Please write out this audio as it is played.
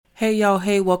Hey y'all,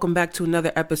 hey, welcome back to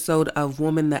another episode of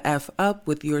Woman the F Up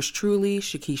with yours truly,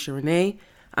 Shakisha Renee.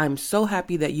 I'm so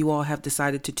happy that you all have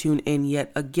decided to tune in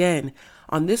yet again.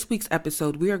 On this week's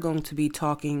episode, we are going to be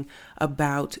talking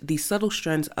about the subtle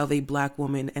strengths of a Black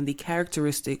woman and the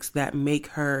characteristics that make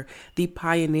her the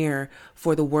pioneer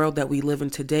for the world that we live in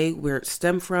today, where it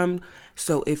stemmed from.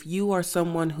 So if you are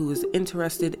someone who is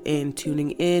interested in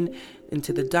tuning in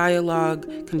into the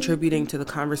dialogue, contributing to the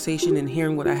conversation and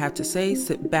hearing what I have to say,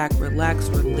 sit back, relax,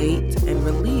 relate, and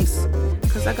release.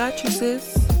 Because I got you,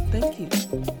 sis. Thank you.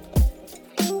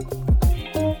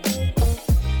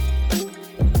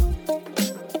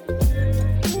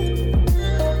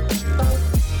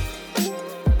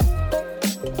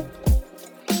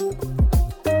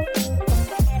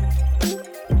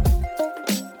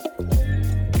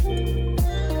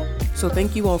 So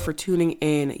thank you all for tuning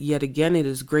in yet again. It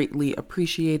is greatly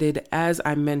appreciated. As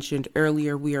I mentioned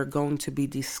earlier, we are going to be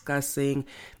discussing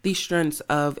the strengths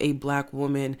of a Black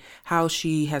woman, how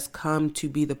she has come to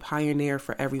be the pioneer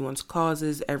for everyone's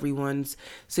causes, everyone's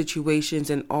situations,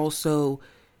 and also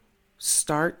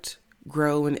start,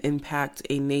 grow, and impact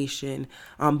a nation.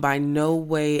 By no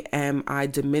way am I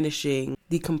diminishing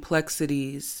the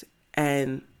complexities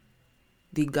and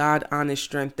the God-honest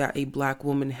strength that a Black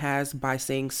woman has by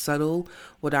saying subtle.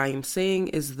 What I am saying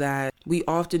is that we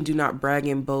often do not brag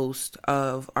and boast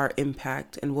of our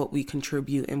impact and what we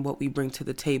contribute and what we bring to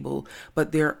the table,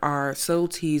 but there are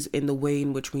subtleties in the way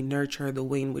in which we nurture, the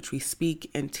way in which we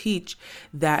speak and teach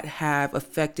that have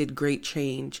affected great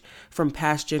change from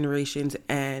past generations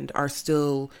and are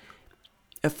still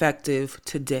effective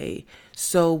today.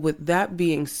 So with that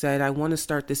being said, I want to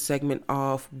start this segment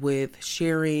off with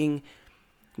sharing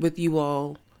with you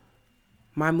all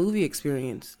my movie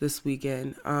experience this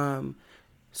weekend.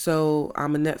 So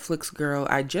I'm a Netflix girl.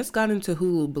 I just got into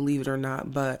Hulu, believe it or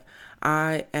not, but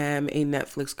I am a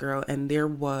Netflix girl, and there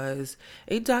was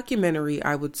a documentary,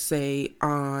 I would say,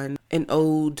 on an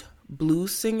old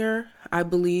blues singer. I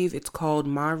believe it's called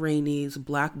Ma Rainey's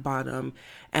Black Bottom,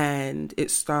 and it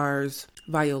stars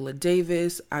Viola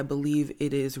Davis. I believe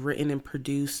it is written and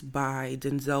produced by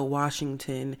Denzel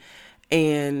Washington,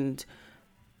 and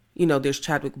there's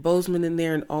Chadwick Boseman in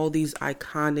there and all these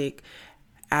iconic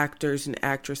actors and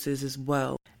actresses as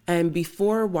well. And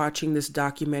before watching this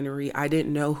documentary, I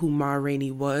didn't know who Ma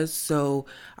Rainey was. So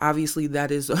obviously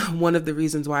that is one of the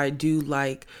reasons why I do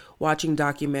like watching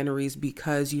documentaries,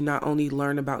 because you not only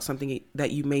learn about something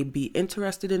that you may be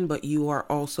interested in, but you are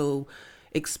also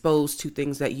exposed to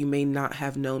things that you may not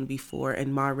have known before.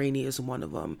 And Ma Rainey is one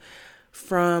of them.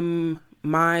 From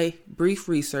my brief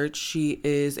research, she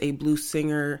is a blues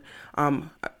singer,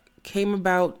 came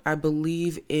about, I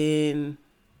believe, in,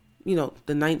 the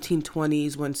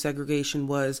 1920s when segregation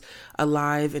was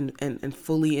alive and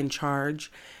fully in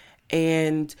charge.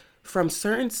 And from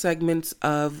certain segments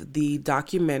of the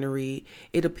documentary,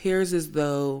 it appears as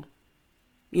though,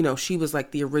 she was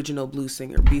like the original blues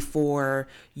singer before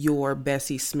your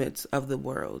Bessie Smiths of the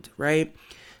world, right?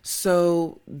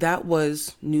 So that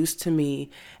was news to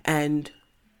me. And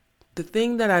the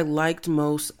thing that I liked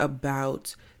most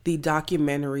about the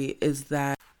documentary is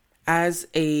that as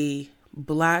a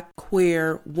Black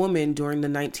queer woman during the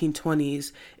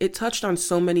 1920s, it touched on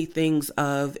so many things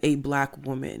of a Black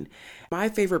woman. My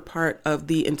favorite part of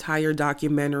the entire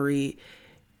documentary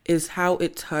is how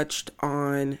it touched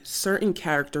on certain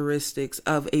characteristics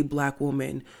of a Black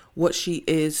woman, what she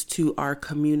is to our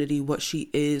community, what she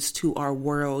is to our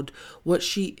world, what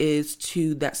she is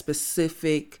to that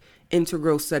specific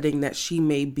integral setting that she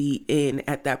may be in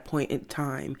at that point in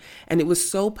time. And it was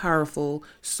so powerful,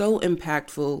 so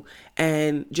impactful,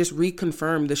 and just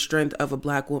reconfirmed the strength of a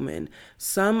Black woman.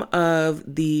 Some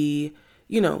of the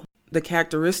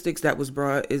characteristics that was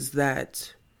brought is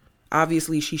that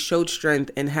obviously she showed strength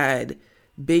and had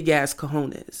big ass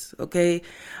cojones, okay?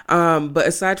 But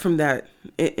aside from that,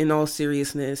 in all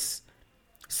seriousness,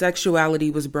 sexuality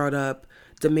was brought up,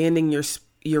 demanding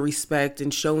your respect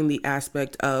and showing the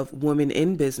aspect of women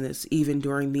in business, even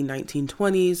during the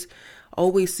 1920s,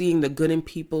 always seeing the good in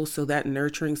people. So that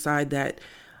nurturing side that,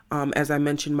 as I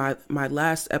mentioned my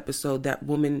last episode, that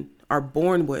women are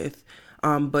born with,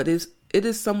 but it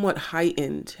is somewhat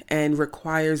heightened and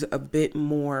requires a bit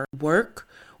more work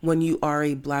when you are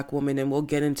a Black woman. And we'll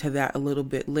get into that a little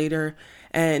bit later.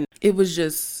 And it was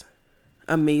just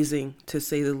amazing, to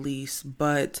say the least.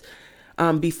 But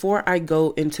Before I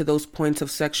go into those points of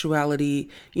sexuality,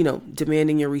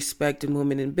 demanding your respect in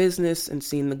women in business and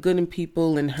seeing the good in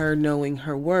people and her knowing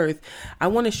her worth, I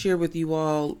want to share with you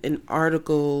all an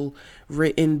article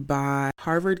written by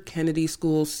Harvard Kennedy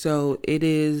School. So it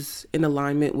is in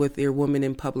alignment with their Women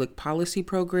in Public Policy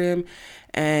program.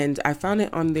 And I found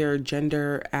it on their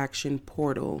Gender Action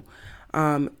portal.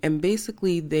 And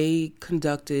basically they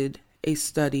conducted a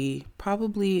study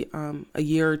probably a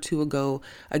year or two ago.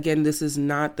 Again, this is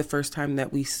not the first time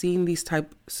that we've seen these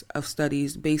types of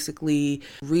studies, basically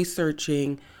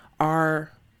researching,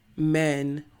 are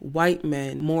men, white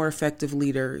men, more effective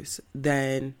leaders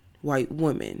than white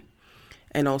women,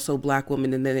 and also black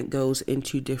women, and then it goes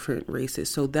into different races.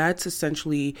 So that's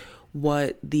essentially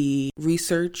what the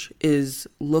research is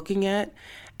looking at.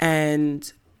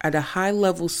 And at a high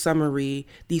level summary,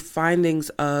 the findings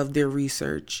of their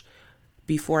research,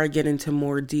 before I get into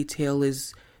more detail,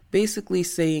 is basically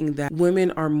saying that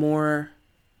women are more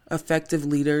effective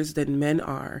leaders than men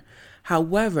are.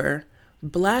 However,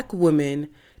 black women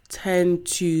tend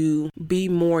to be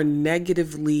more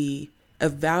negatively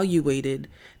evaluated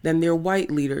than their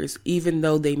white leaders, even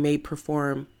though they may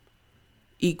perform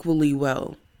equally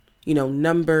well.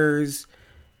 Numbers,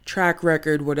 track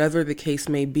record, whatever the case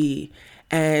may be.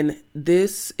 And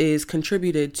this is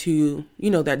contributed to,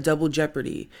 that double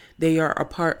jeopardy. They are a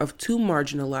part of two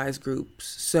marginalized groups.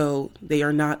 So they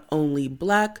are not only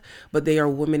black, but they are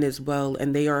women as well.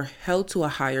 And they are held to a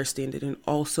higher standard and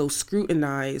also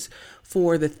scrutinized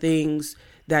for the things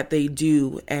that they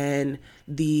do and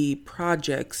the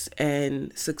projects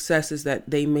and successes that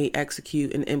they may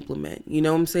execute and implement. You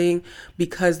know what I'm saying?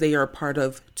 Because they are a part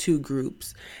of two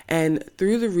groups. And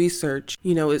through the research,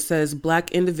 it says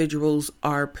black individuals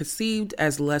are perceived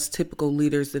as less typical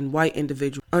leaders than white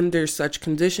individuals. Under such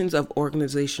conditions of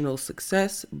organizational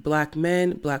success, black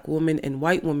men, black women, and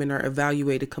white women are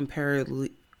evaluated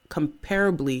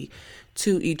comparably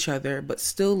to each other, but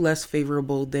still less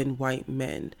favorable than white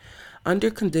men.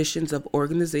 Under conditions of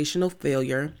organizational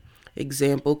failure,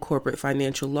 example, corporate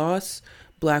financial loss,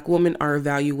 black women are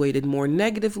evaluated more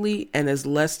negatively and as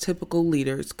less typical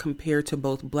leaders compared to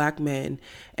both black men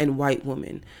and white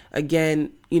women.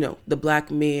 Again, the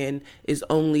black man is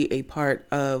only a part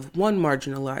of one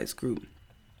marginalized group,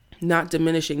 not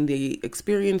diminishing the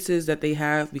experiences that they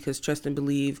have, because trust and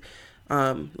believe,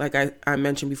 like I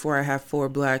mentioned before, I have 4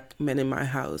 black men in my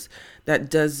house. That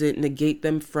doesn't negate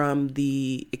them from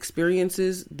the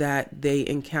experiences that they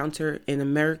encounter in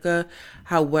America.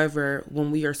 However,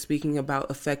 when we are speaking about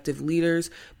effective leaders,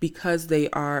 because they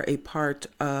are a part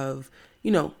of,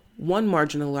 one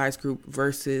marginalized group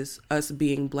versus us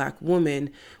being black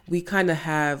women, we kind of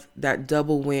have that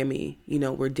double whammy.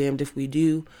 We're damned if we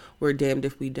do, we're damned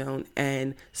if we don't.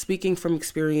 And speaking from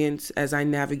experience, as I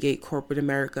navigate corporate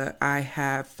America, I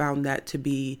have found that to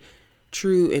be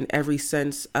true in every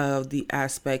sense of the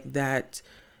aspect that,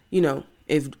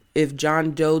 if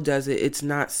John Doe does it, it's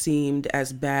not seemed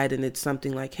as bad, and it's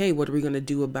something like, hey, what are we going to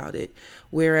do about it?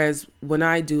 Whereas when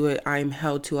I do it, I'm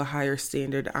held to a higher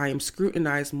standard. I am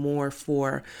scrutinized more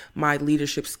for my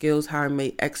leadership skills, how I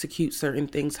may execute certain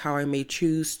things, how I may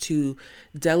choose to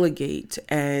delegate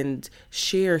and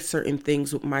share certain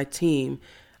things with my team.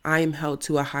 I am held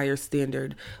to a higher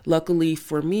standard. Luckily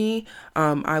for me,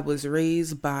 I was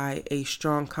raised by a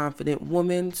strong, confident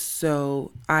woman, so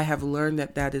I have learned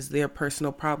that that is their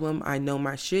personal problem. I know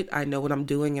my shit, I know what I'm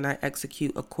doing, and I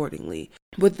execute accordingly.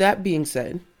 With that being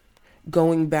said,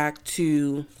 going back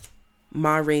to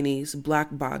Ma Rainey's Black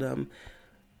Bottom,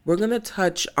 we're going to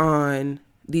touch on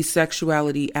the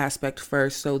sexuality aspect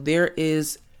first. So there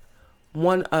is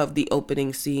one of the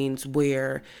opening scenes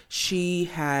where she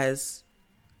has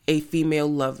a female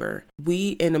lover. We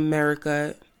in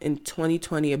America in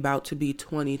 2020, about to be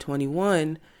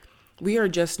 2021, we are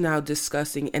just now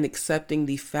discussing and accepting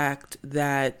the fact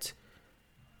that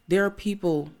there are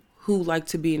people who like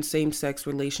to be in same-sex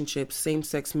relationships,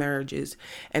 same-sex marriages,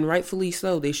 and rightfully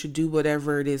so. They should do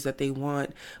whatever it is that they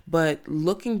want. But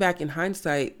looking back in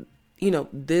hindsight,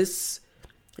 this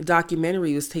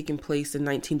documentary was taking place in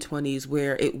 1920s,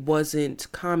 where it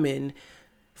wasn't common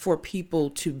for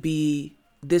people to be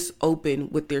this open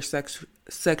with their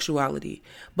sexuality.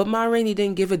 But Ma Rainey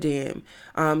didn't give a damn.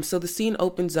 So the scene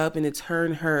opens up and it's her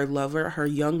and her lover, her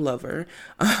young lover,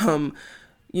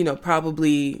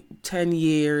 probably 10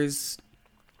 years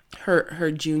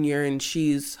her junior, and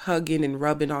she's hugging and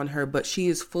rubbing on her, but she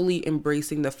is fully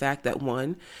embracing the fact that,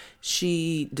 one,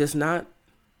 she does not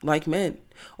like men,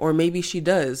 or maybe she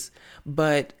does,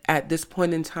 but at this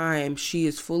point in time, she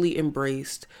is fully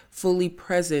embraced, fully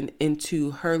present into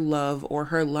her love or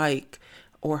her like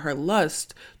or her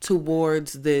lust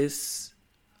towards this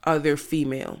other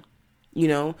female,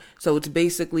 so it's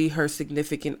basically her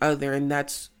significant other, and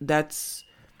that's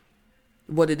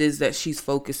what it is that she's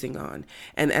focusing on.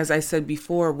 And as I said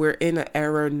before, we're in an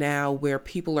era now where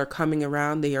people are coming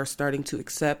around. They are starting to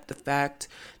accept the fact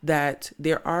that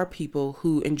there are people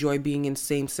who enjoy being in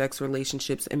same-sex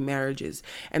relationships and marriages,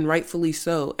 and rightfully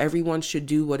so. Everyone should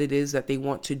do what it is that they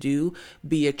want to do,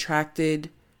 be attracted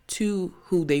to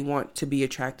who they want to be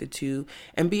attracted to,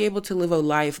 and be able to live a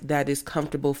life that is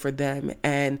comfortable for them.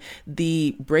 And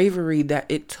the bravery that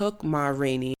it took Ma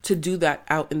Rainey to do that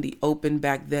out in the open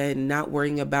back then, not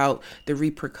worrying about the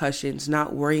repercussions,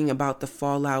 not worrying about the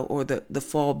fallout or the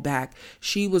fallback.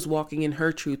 She was walking in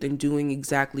her truth and doing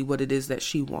exactly what it is that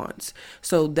she wants.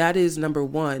 So that is number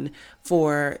one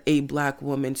for a Black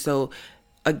woman. So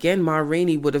again, Ma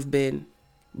Rainey would have been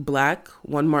Black,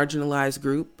 one marginalized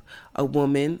group, a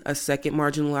woman, a second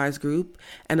marginalized group,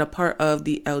 and a part of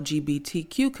the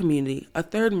LGBTQ community, a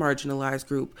third marginalized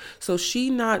group. So she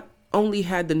not only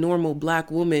had the normal Black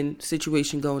woman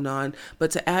situation going on,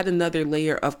 but to add another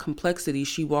layer of complexity,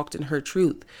 she walked in her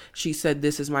truth. She said,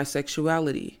 this is my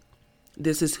sexuality.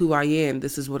 This is who I am.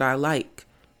 This is what I like.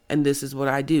 And this is what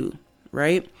I do,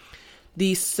 right?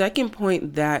 The second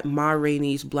point that Ma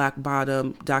Rainey's Black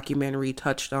Bottom documentary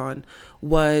touched on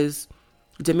was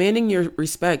demanding your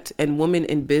respect and women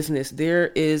in business. There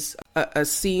is a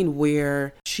scene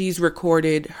where she's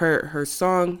recorded her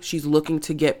song. She's looking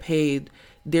to get paid.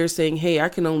 They're saying, hey, I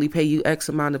can only pay you X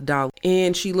amount of dollars.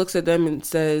 And she looks at them and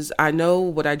says, I know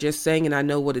what I just sang and I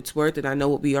know what it's worth and I know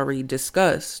what we already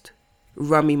discussed.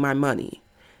 Run me my money.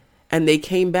 And they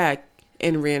came back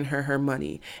and ran her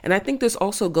money. And I think this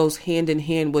also goes hand in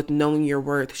hand with knowing your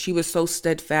worth. She was so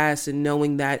steadfast in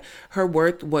knowing that her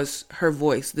worth was her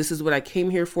voice. This is what I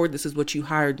came here for. This is what you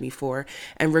hired me for.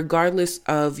 And regardless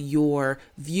of your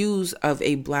views of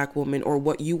a Black woman or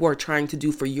what you are trying to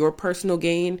do for your personal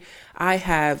gain, I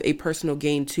have a personal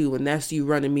gain too, and that's you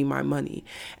running me my money.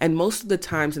 And most of the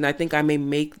times, and I think I may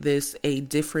make this a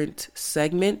different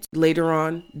segment later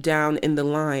on down in the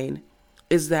line,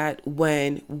 is that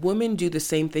when women do the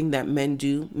same thing that men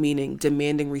do, meaning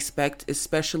demanding respect,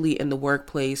 especially in the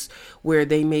workplace where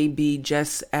they may be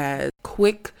just as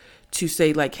quick to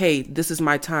say like, hey, this is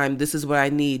my time, this is what I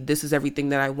need, this is everything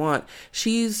that I want.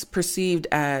 She's perceived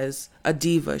as a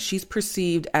diva. She's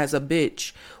perceived as a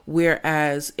bitch.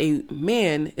 Whereas a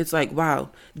man, it's like,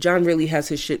 wow, John really has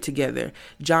his shit together.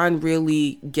 John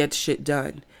really gets shit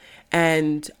done.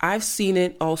 And I've seen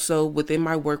it also within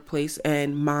my workplace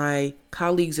and my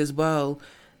colleagues as well,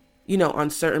 on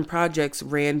certain projects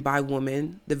ran by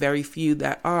women, the very few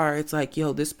that are, it's like,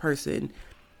 yo, this person,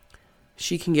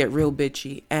 she can get real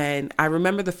bitchy. And I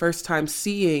remember the first time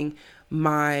seeing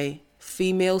my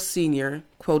female senior,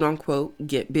 quote unquote,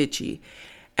 get bitchy.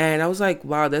 And I was like,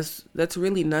 wow, that's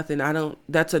really nothing.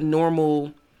 That's a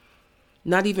normal,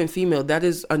 not even female, that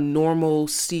is a normal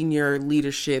senior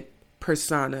leadership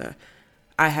persona.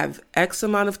 I have X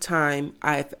amount of time.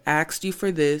 I've asked you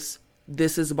for this.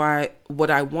 This is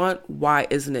what I want. Why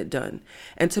isn't it done?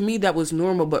 And to me, that was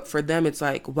normal. But for them, it's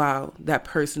like, wow, that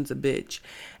person's a bitch.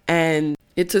 And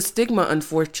it's a stigma,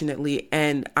 unfortunately.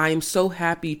 And I'm so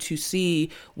happy to see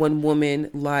when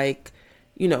women like,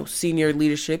 senior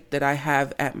leadership that I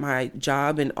have at my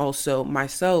job and also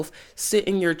myself sit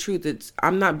in your truth.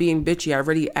 I'm not being bitchy. I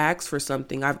already asked for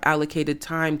something. I've allocated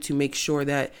time to make sure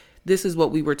that this is what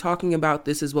we were talking about.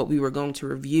 This is what we were going to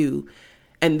review.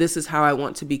 And this is how I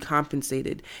want to be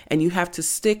compensated. And you have to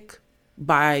stick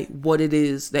by what it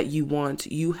is that you want.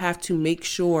 You have to make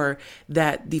sure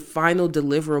that the final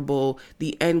deliverable,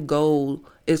 the end goal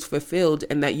is fulfilled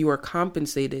and that you are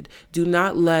compensated. Do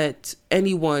not let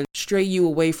anyone stray you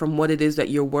away from what it is that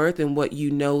you're worth and what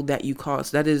you know that you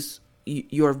cost. That is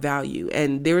your value.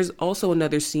 And there is also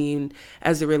another scene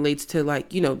as it relates to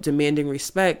demanding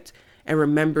respect and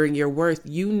remembering your worth.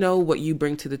 You know what you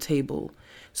bring to the table.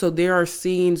 So there are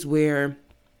scenes where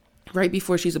right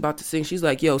before she's about to sing, she's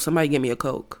like, yo, somebody get me a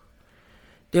Coke.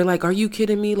 They're like, are you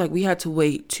kidding me? Like, we had to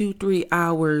wait 2-3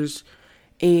 hours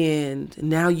and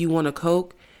now you want a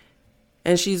Coke?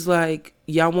 And she's like,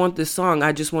 y'all want this song?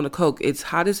 I just want a Coke. It's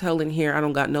hot as hell in here. I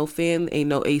don't got no fan. Ain't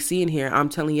no AC in here. I'm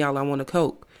telling y'all I want a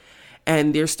Coke.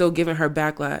 And they're still giving her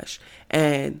backlash.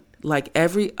 And like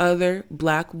every other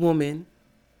Black woman,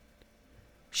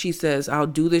 she says, I'll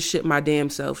do this shit my damn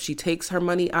self. She takes her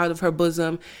money out of her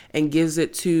bosom and gives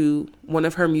it to one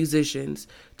of her musicians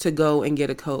to go and get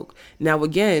a Coke. Now,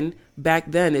 again, back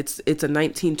then, it's a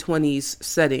 1920s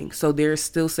setting, so there's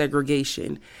still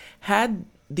segregation. Had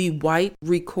the white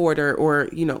recorder or,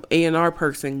 A&R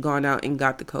person gone out and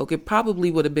got the coke, it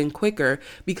probably would have been quicker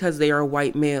because they are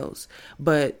white males.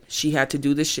 But she had to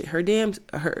do this shit her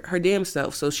damn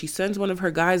self. So she sends one of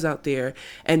her guys out there,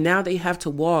 and now they have to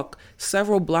walk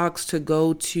several blocks to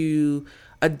go to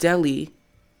a deli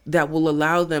that will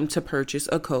allow them to purchase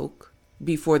a coke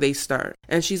before they start.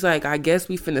 And she's like, I guess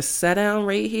we finna sit down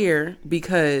right here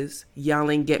because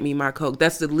y'all ain't get me my coke.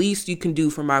 That's the least you can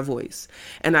do for my voice.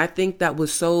 And I think that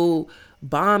was so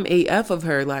bomb AF of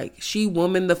her. Like, she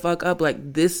woman the fuck up.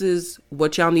 Like, this is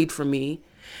what y'all need from me.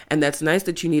 And that's nice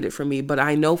that you need it from me. But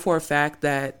I know for a fact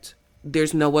that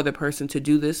there's no other person to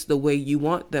do this the way you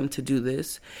want them to do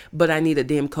this. But I need a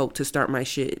damn coke to start my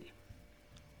shit.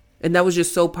 And that was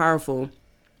just so powerful.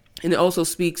 And it also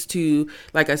speaks to,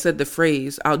 like I said, the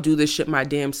phrase, I'll do this shit my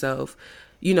damn self.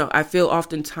 I feel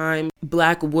oftentimes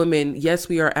Black women, yes,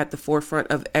 we are at the forefront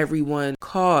of everyone's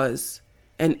cause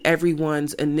and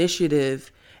everyone's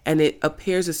initiative. And it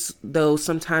appears as though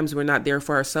sometimes we're not there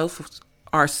for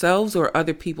ourselves or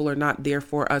other people are not there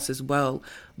for us as well.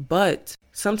 But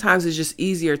sometimes it's just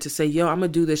easier to say, yo, I'm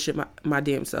going to do this shit my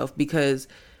damn self, because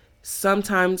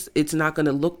sometimes it's not going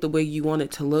to look the way you want it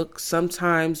to look.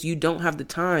 Sometimes you don't have the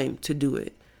time to do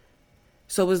it.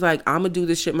 So it's like, I'm going to do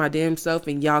this shit my damn self,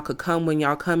 and y'all could come when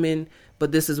y'all come in,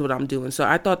 but this is what I'm doing. So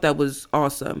I thought that was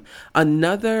awesome.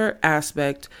 Another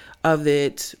aspect of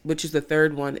it, which is the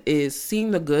third one, is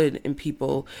seeing the good in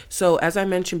people. So as I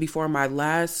mentioned before, my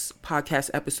last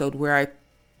podcast episode where I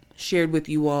shared with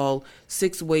you all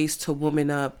 6 ways to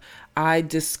woman up, I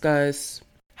discuss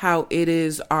how it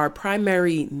is our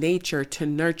primary nature to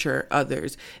nurture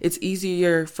others. It's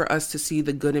easier for us to see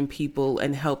the good in people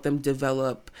and help them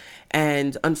develop.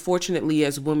 And unfortunately,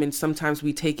 as women, sometimes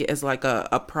we take it as like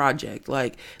a project.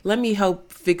 Like, let me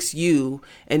help fix you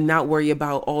and not worry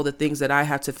about all the things that I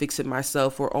have to fix it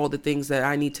myself, or all the things that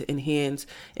I need to enhance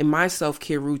in my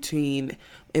self-care routine,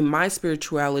 in my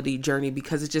spirituality journey,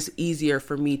 because it's just easier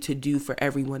for me to do for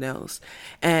everyone else.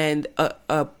 And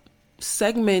a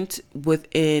segment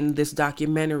within this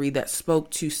documentary that spoke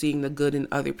to seeing the good in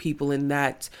other people in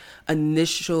that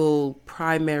initial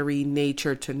primary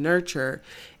nature to nurture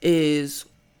is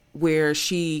where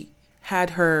she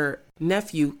had her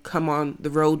nephew come on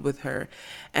the road with her,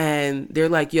 and they're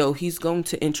like, yo,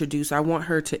 I want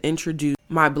her to introduce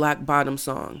my Black Bottom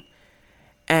song.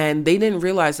 And they didn't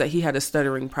realize that he had a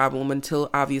stuttering problem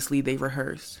until obviously they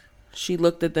rehearsed. She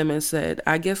looked at them and said,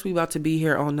 I guess we about to be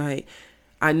here all night.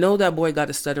 I know that boy got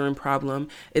a stuttering problem.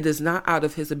 It is not out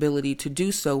of his ability to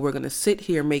do so. We're going to sit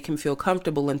here, make him feel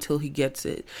comfortable until he gets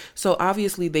it. So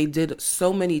obviously they did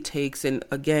so many takes. And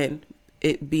again,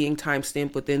 it being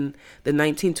timestamped within the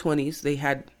 1920s, they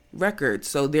had records.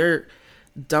 So they're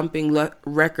dumping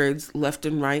records left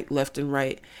and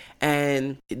right.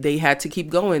 And they had to keep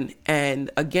going. And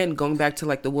again, going back to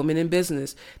like the woman in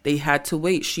business, they had to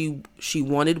wait. She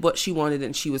wanted what she wanted,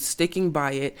 and she was sticking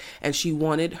by it. And she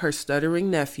wanted her stuttering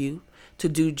nephew to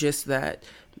do just that,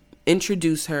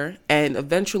 introduce her. And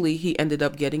eventually he ended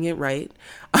up getting it right.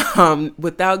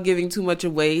 Without giving too much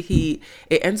away,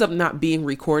 it ends up not being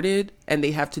recorded, and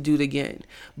they have to do it again.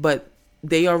 But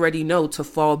they already know to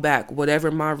fall back. Whatever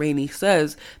Ma Rainey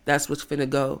says, that's what's finna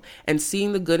go. And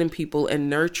seeing the good in people and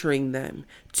nurturing them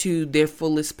to their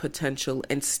fullest potential,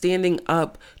 and standing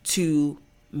up to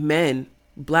men,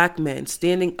 Black men,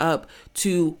 standing up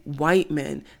to white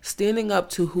men, standing up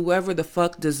to whoever the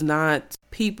fuck does not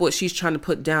peep what she's trying to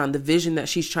put down, the vision that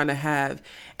she's trying to have.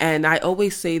 And I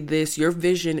always say this, your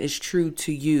vision is true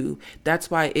to you. That's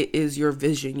why it is your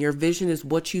vision. Your vision is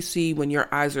what you see when your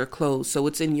eyes are closed. So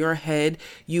it's in your head.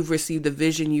 You've received the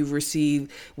vision. You've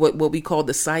received what we call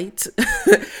the sight.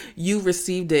 You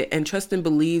received it, and trust and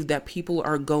believe that people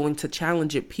are going to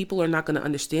challenge it. People are not going to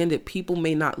understand it. People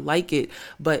may not like it,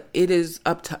 but it is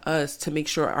up to us to make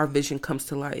sure our vision comes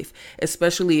to life,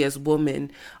 especially as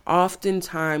women.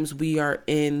 Oftentimes we are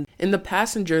in the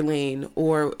passenger lane,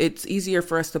 or it's easier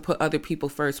for us to put other people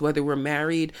first. Whether we're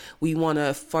married, we want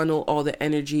to funnel all the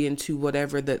energy into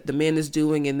whatever the man is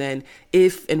doing, and then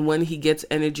if and when he gets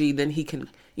energy, then he can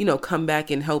come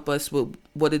back and help us with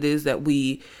what it is that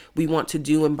we want to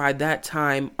do. And by that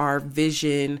time, our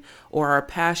vision or our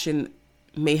passion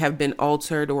may have been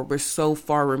altered, or we're so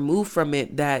far removed from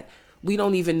it that we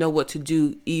don't even know what to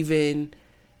do, even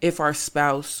if our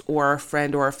spouse or our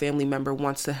friend or our family member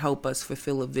wants to help us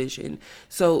fulfill a vision.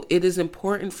 So it is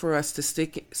important for us to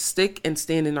stick and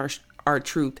stand in our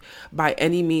truth by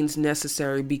any means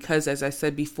necessary, because as I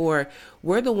said before,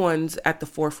 we're the ones at the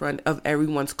forefront of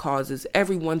everyone's causes,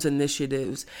 everyone's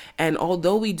initiatives. And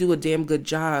although we do a damn good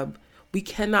job, we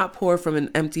cannot pour from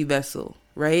an empty vessel.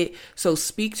 right? So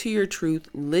speak to your truth,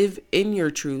 live in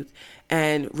your truth,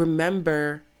 and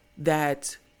remember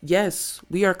that yes,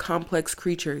 we are complex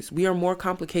creatures. We are more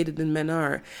complicated than men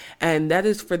are. And that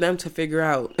is for them to figure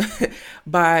out.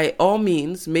 By all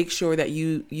means, make sure that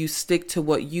you stick to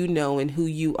what you know and who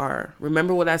you are.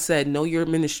 Remember what I said, know your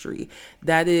ministry.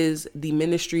 That is the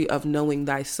ministry of knowing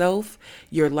thyself,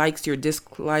 your likes, your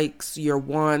dislikes, your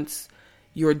wants,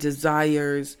 your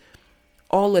desires,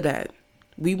 all of that.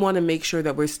 We want to make sure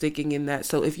that we're sticking in that.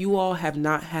 So if you all have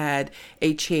not had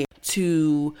a chance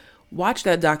to watch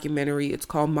that documentary, it's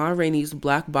called Ma Rainey's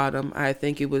Black Bottom. I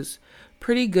think it was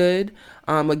pretty good.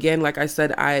 Again, like I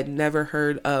said, I had never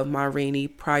heard of Ma Rainey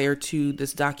prior to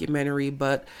this documentary,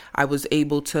 but I was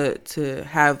able to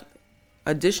have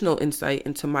additional insight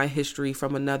into my history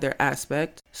from another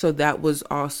aspect. So that was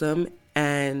awesome.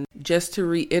 And just to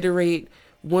reiterate,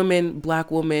 women, Black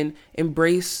women,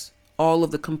 embrace all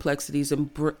of the complexities,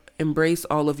 embrace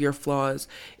all of your flaws.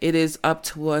 It is up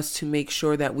to us to make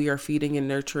sure that we are feeding and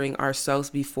nurturing ourselves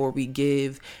before we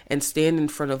give and stand in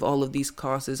front of all of these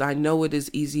causes. I know it is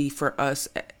easy for us,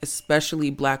 especially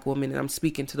Black women, and I'm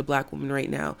speaking to the Black woman right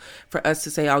now, for us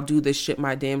to say, I'll do this shit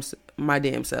my damn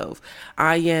self.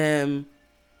 I am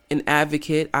an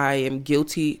advocate. I am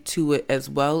guilty to it as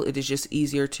well. It is just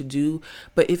easier to do.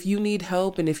 But if you need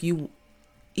help, and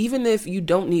even if you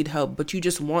don't need help, but you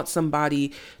just want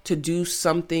somebody to do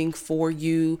something for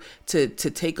you, to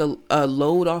take a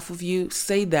load off of you,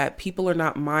 say that. People are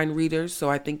not mind readers, so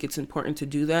I think it's important to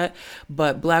do that.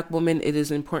 But Black women, it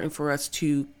is important for us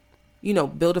to,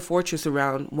 build a fortress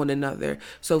around one another.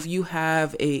 So if you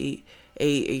have a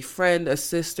friend, a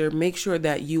sister, make sure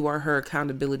that you are her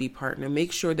accountability partner.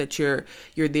 Make sure that you're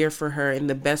there for her in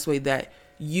the best way that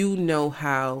you know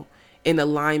how, in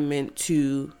alignment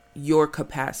to your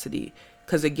capacity.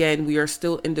 Because again, we are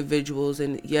still individuals,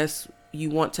 and yes, you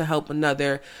want to help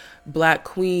another Black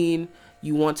queen,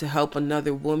 you want to help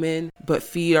another woman, but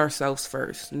feed ourselves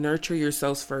first. Nurture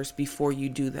yourselves first before you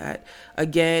do that.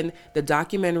 Again, the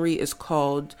documentary is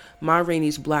called Ma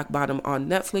Rainey's Black Bottom on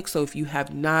Netflix. So if you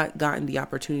have not gotten the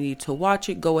opportunity to watch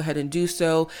it, go ahead and do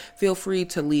so. Feel free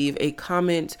to leave a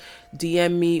comment,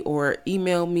 DM me, or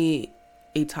email me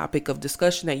a topic of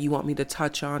discussion that you want me to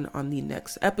touch on the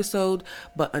next episode.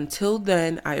 But until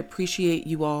then, I appreciate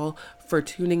you all for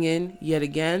tuning in yet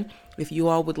again. If you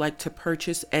all would like to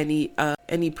purchase any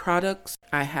products,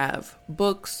 I have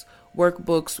books,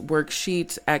 workbooks,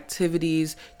 worksheets,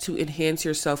 activities to enhance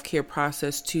your self-care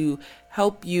process, to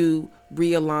help you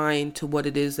realign to what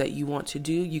it is that you want to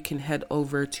do. You can head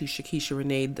over to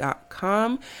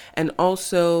ShakishaRenee.com, and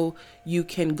also you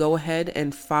can go ahead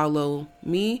and follow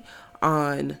me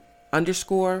on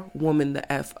 _woman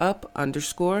the F up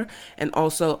 _ and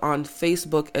also on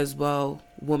Facebook as well,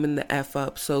 woman the F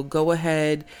up. So go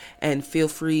ahead and feel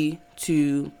free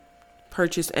to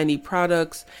purchase any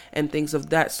products and things of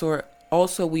that sort.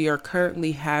 Also, we are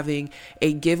currently having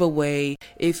a giveaway.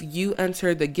 If you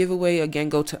enter the giveaway, again,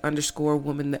 go to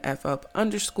 _woman the F up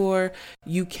 _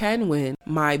 you can win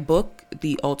my book,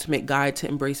 The Ultimate Guide to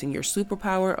Embracing Your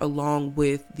Superpower, along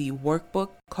with the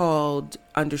workbook called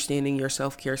Understanding Your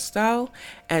Self-Care Style.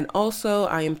 And also,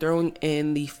 I am throwing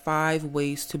in the 5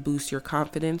 ways to boost your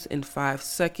confidence in 5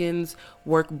 seconds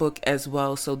workbook as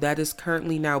well. So that is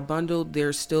currently now bundled.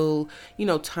 There's still,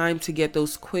 time to get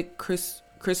those quick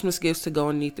Christmas gifts to go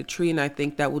underneath the tree, and I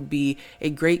think that would be a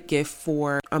great gift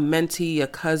for a mentee, a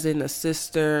cousin, a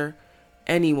sister,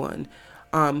 anyone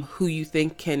who you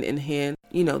think can enhance,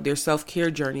 their self-care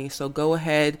journey. So go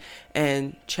ahead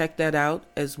and check that out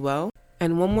as well.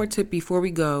 And one more tip before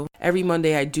we go. Every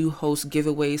Monday I do host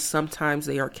giveaways. Sometimes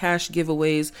they are cash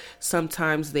giveaways.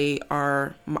 Sometimes they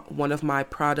are one of my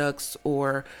products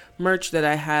or merch that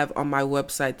I have on my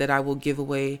website that I will give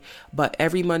away. But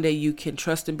every Monday you can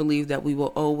trust and believe that we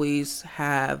will always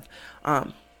have,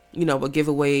 a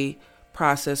giveaway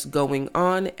process going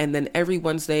on. And then every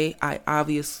Wednesday I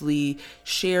obviously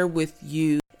share with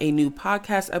you a new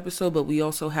podcast episode, but we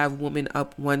also have Woman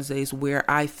Up Wednesdays, where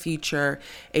I feature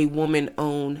a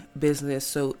woman-owned business.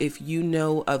 So if you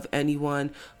know of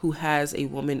anyone who has a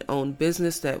woman-owned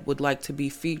business that would like to be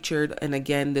featured, and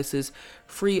again, this is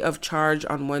free of charge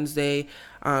on Wednesday.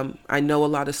 I know a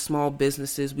lot of small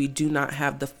businesses, we do not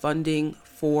have the funding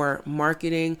for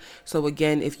marketing. So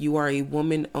again, if you are a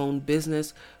woman-owned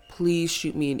business, please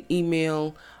shoot me an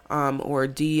email or a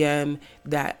DM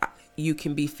that you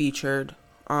can be featured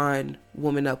on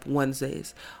Woman Up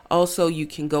Wednesdays. Also, you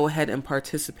can go ahead and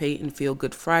participate in Feel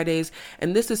Good Fridays.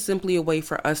 And this is simply a way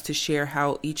for us to share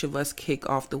how each of us kick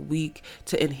off the week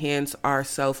to enhance our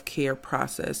self-care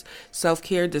process.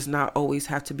 Self-care does not always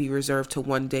have to be reserved to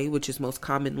one day, which is most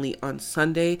commonly on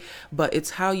Sunday, but it's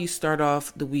how you start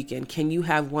off the weekend. Can you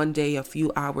have one day, a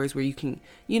few hours where you can,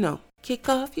 kick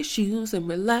off your shoes and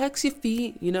relax your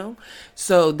feet,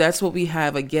 So that's what we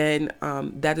have. Again,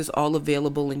 that is all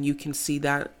available, and you can see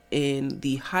that in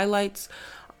the highlights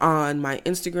on my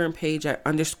Instagram page at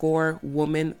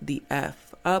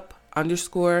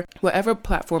 _woman_the_f_up_. Whatever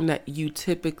platform that you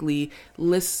typically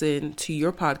listen to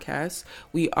your podcast,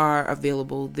 we are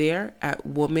available there at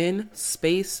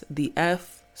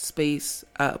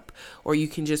woman_the_f_up, or you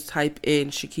can just type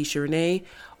in Shakisha Renee,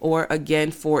 or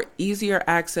again, for easier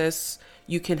access,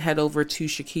 you can head over to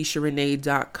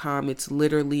ShakishaRenee.com. It's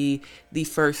literally the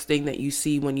first thing that you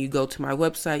see when you go to my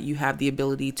website. You have the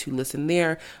ability to listen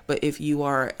there. But if you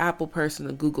are an Apple person,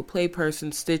 a Google Play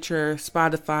person, Stitcher,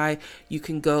 Spotify, you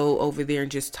can go over there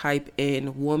and just type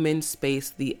in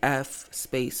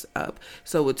woman_the_f_up.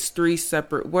 So it's 3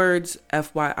 separate words,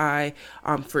 FYI,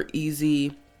 for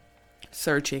easy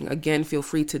searching. Again, feel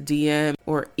free to DM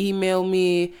or email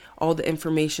me. All the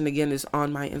information, again, is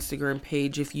on my Instagram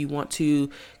page if you want to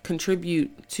contribute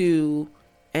to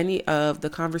any of the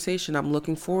conversation. I'm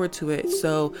looking forward to it.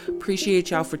 So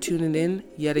appreciate y'all for tuning in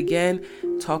yet again.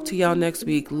 Talk to y'all next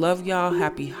week. Love y'all.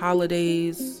 Happy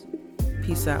holidays.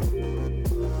 Peace out.